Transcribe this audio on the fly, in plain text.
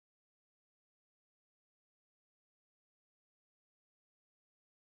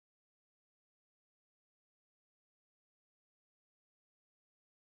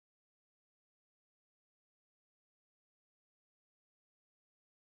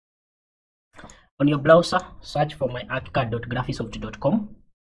On your browser, search for my archicad.graphisoft.com,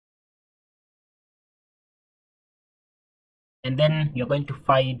 and then you're going to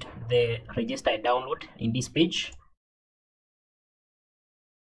find the register download in this page.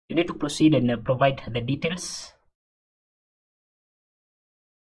 You need to proceed and provide the details.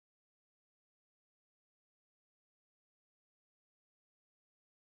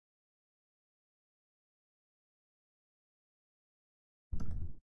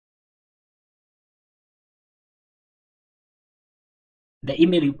 The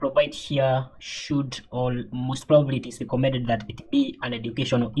email you provide here should, or most probably it is recommended that it be an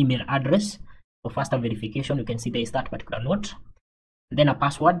educational email address. For faster verification, you can see there is that particular note. Then a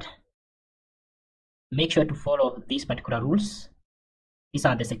password. Make sure to follow these particular rules. These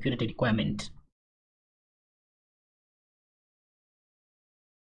are the security requirements.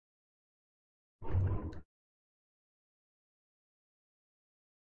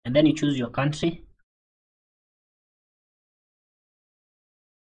 And then you choose your country.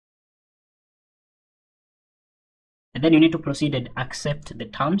 And then you need to proceed and accept the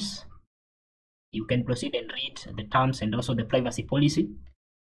terms. You can proceed and read the terms and also the privacy policy.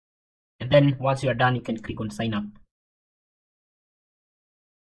 And then once you are done, you can click on sign up.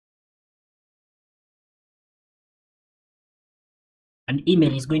 An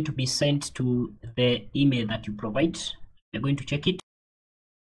email is going to be sent to the email that you provide. You're going to check it.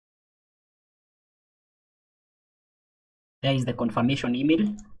 There is the confirmation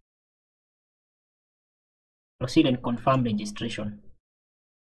email. Proceed and confirm registration.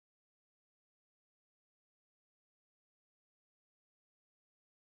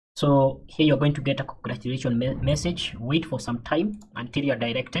 So here you're going to get a congratulations message. Wait for some time until you're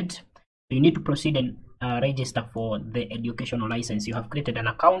directed. You need to proceed and register for the educational license. You have created an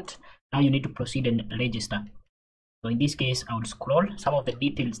account. Now you need to proceed and register. So in this case, I will scroll. Some of the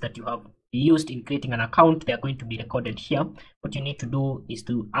details that you have used in creating an account, they are going to be recorded here. What you need to do is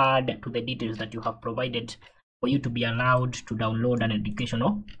to add to the details that you have provided for you to be allowed to download an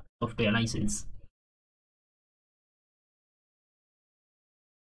educational software license.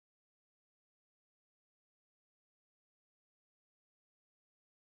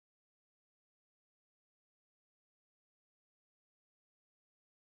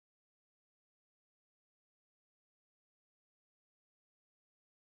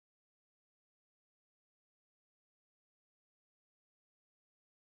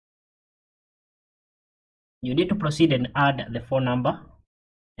 You need to proceed and add the phone number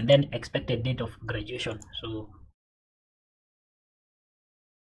and then expected date of graduation. So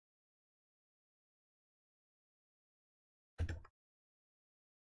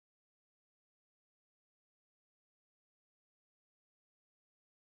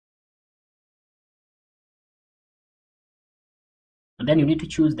and then you need to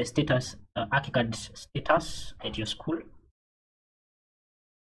choose the status, Archicad status at your school.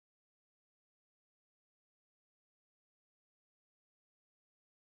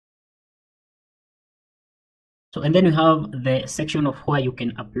 So, and then you have the section of where you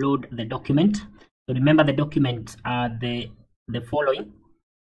can upload the document. So remember, the documents are the following.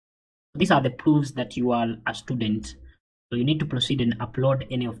 These are the proofs that you are a student. So you need to proceed and upload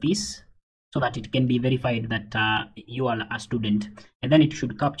any of these so that it can be verified that you are a student. And then it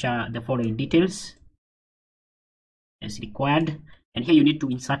should capture the following details as required. And here you need to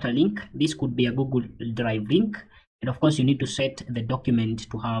insert a link. This could be a Google Drive link. And of course, you need to set the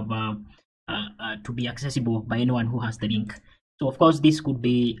document to have to be accessible by anyone who has the link. So of course, this could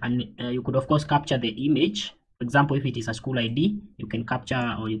be, and you could of course capture the image. For example, if it is a school ID, you can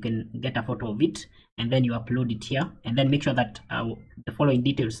capture or you can get a photo of it and then you upload it here, and then make sure that the following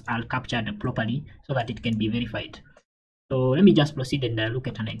details are captured properly so that it can be verified. So let me just proceed and look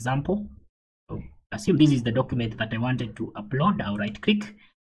at an example. So assume this is the document that I wanted to upload. I'll right click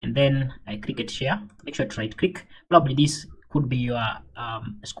and then I click it share. Make sure to right click. Probably this could be your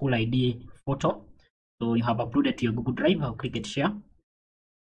school ID photo. So you have uploaded to your Google Drive. I'll click it share.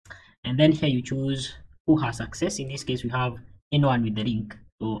 And then here you choose who has access. In this case, we have anyone with the link.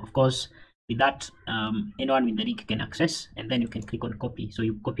 So of course, with that, anyone with the link can access, and then you can click on copy. So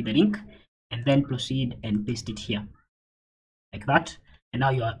you copy the link and then proceed and paste it here like that. And now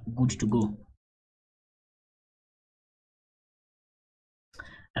you are good to go.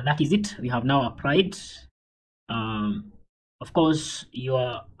 And that is it. We have now applied. Of course,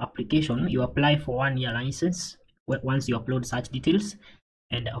 your application, you apply for 1 year license once you upload such details.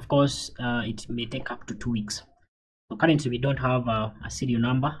 And of course, it may take up to 2 weeks. So currently, we don't have a serial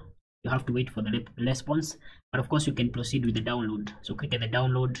number. You have to wait for the response. But of course, you can proceed with the download. So click at the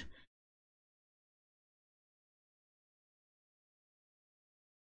download.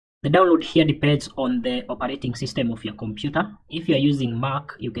 The download here depends on the operating system of your computer. If you are using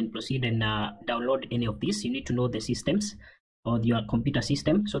Mac, you can proceed and download any of these. You need to know the systems or your computer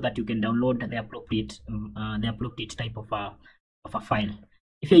system so that you can download the appropriate type of a file.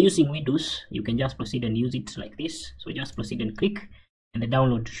 If you're using Windows, you can just proceed and use it like this. So just proceed and click, and the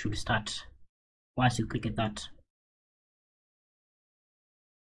download should start once you click at that.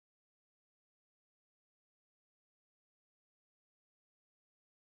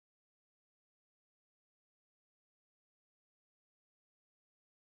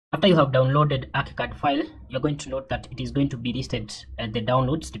 After you have downloaded Archicad file, you're going to note that it is going to be listed at the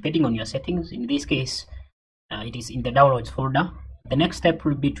downloads depending on your settings. In this case, it is in the downloads folder. The next step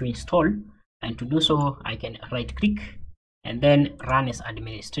will be to install, and to do so, I can right click and then run as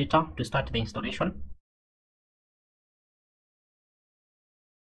administrator to start the installation.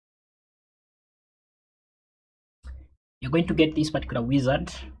 You're going to get this particular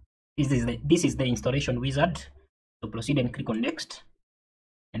wizard. This is the installation wizard. So proceed and click on next,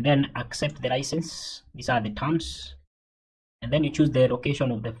 and then accept the license. These are the terms, and then you choose the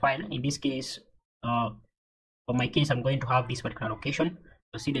location of the file. In this case, for my case, I'm going to have this particular location.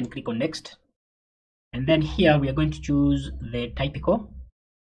 Proceed and click on next, and then here we are going to choose the typical,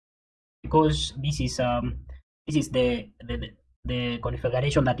 because this is the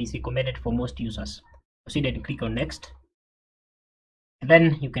configuration that is recommended for most users. Proceed and click on next, and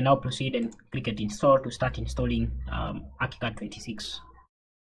then you can now proceed and click at install to start installing Archicad 26.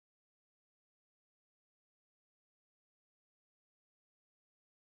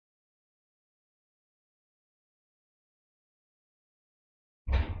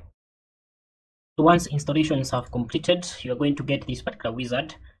 So once installations have completed, you're going to get this particular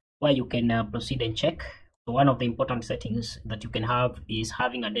wizard where you can proceed and check. So one of the important settings that you can have is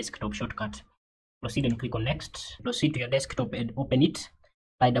having a desktop shortcut. Proceed and click on next. Proceed to your desktop and open it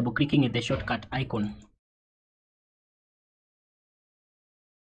by double clicking at the shortcut icon.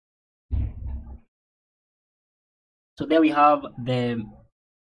 So there we have the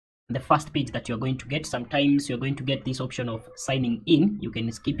first page that you're going to get. Sometimes you're going to get this option of signing in. You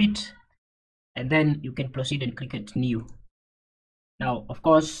can skip it, and then you can proceed and click at new. Now, of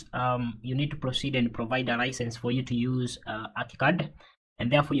course, you need to proceed and provide a license for you to use Archicad,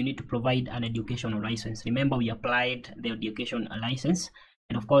 and therefore you need to provide an educational license. Remember, we applied the education license,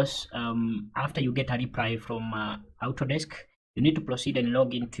 and of course, after you get a reply from Autodesk, you need to proceed and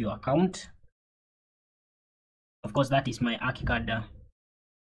log into your account. Of course, that is my Archicad.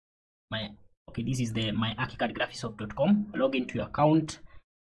 This is my Archicad graphisoft.com. Log into your account.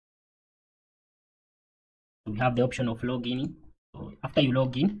 We have the option of login. So after you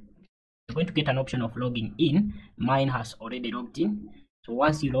log in, you're going to get an option of logging in. Mine has already logged in. So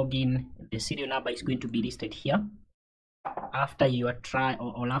once you log in, the serial number is going to be listed here after your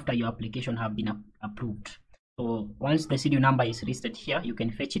after your application have been approved. So once the serial number is listed here, you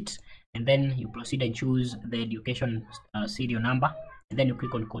can fetch it, and then you proceed and choose the education serial number, and then you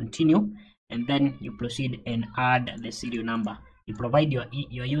click on continue, and then you proceed and add the serial number. You provide your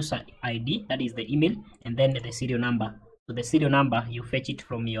user ID, that is the email, and then the serial number. So the serial number, you fetch it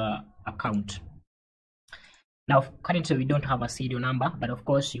from your account. Now, currently we don't have a serial number, but of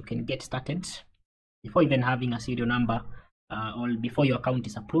course you can get started before even having a serial number, or before your account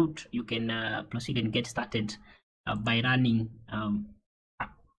is approved. You can proceed and get started by running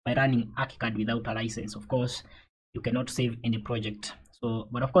Archicad without a license. Of course, you cannot save any project. So,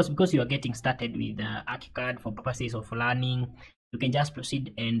 but of course, because you are getting started with Archicad for purposes of learning, you can just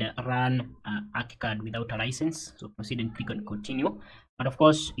proceed and run Archicad without a license. So proceed and click on continue. But of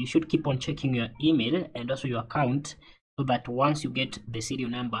course, you should keep on checking your email and also your account, so that once you get the serial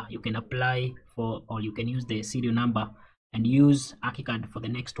number, you can apply for, or you can use the serial number and use Archicad for the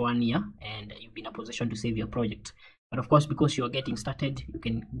next 1 year, and you'll be in a position to save your project. But of course, because you are getting started, you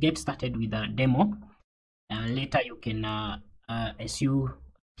can get started with a demo. Later, you can, as you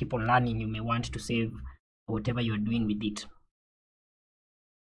keep on learning, you may want to save whatever you're doing with it.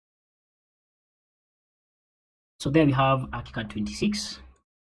 So there we have Archicad 26.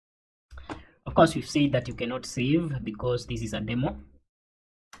 Of course, we've said that you cannot save because this is a demo.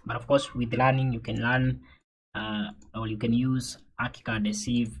 But of course, with learning, you can learn, or you can use Archicad as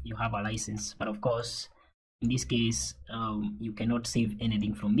if you have a license. But of course, in this case, you cannot save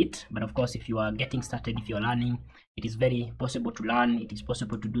anything from it. But of course, if you are getting started, if you're learning, it is very possible to learn. It is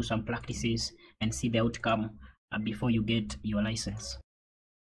possible to do some practices and see the outcome before you get your license.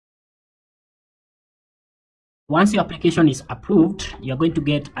 Once your application is approved, you're going to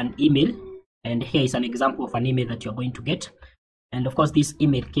get an email, and here is an example of an email that you're going to get. And of course, this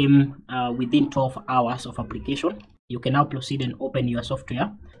email came within 12 hours of application. You can now proceed and open your software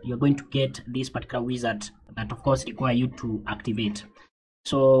you're going to get this particular wizard that of course require you to activate.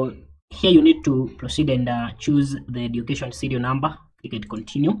 So here you need to proceed and choose the education serial number, click it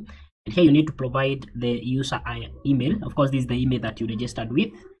continue, and here you need to provide the user email. Of course, this is the email that you registered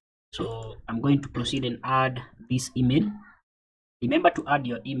with. So I'm going to proceed and add this email. Remember to add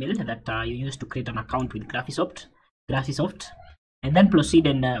your email that you used to create an account with Graphisoft, and then proceed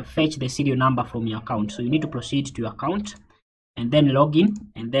and fetch the serial number from your account. So you need to proceed to your account and then log in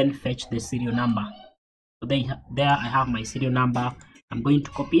and then fetch the serial number. So there I have my serial number. I'm going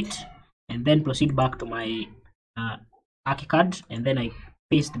to copy it and then proceed back to my Archicad, and then I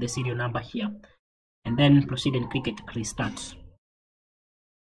paste the serial number here and then proceed and click it restart.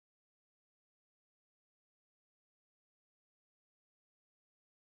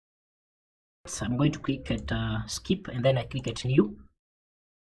 So I'm going to click at skip and then I click at new.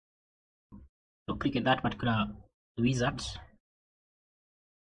 So click at that particular wizard.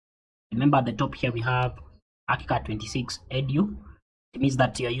 Remember at the top here we have Archicad 26 Edu. It means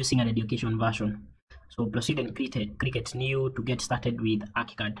that you are using an education version. So proceed and click at new to get started with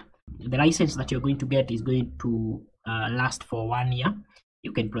Archicad. The license that you're going to get is going to last for 1 year.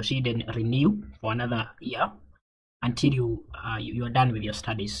 You can proceed and renew for another year until you are done with your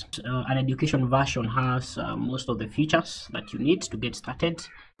studies. An education version has most of the features that you need to get started,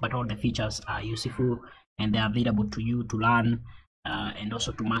 but all the features are useful and they are available to you to learn and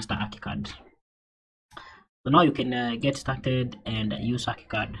also to master Archicad. So now you can get started and use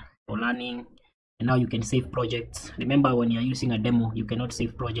Archicad for learning, and now you can save projects. Remember, when you're using a demo, you cannot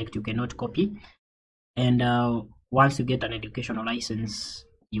save project, you cannot copy, and once you get an educational license,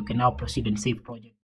 you can now proceed and save project.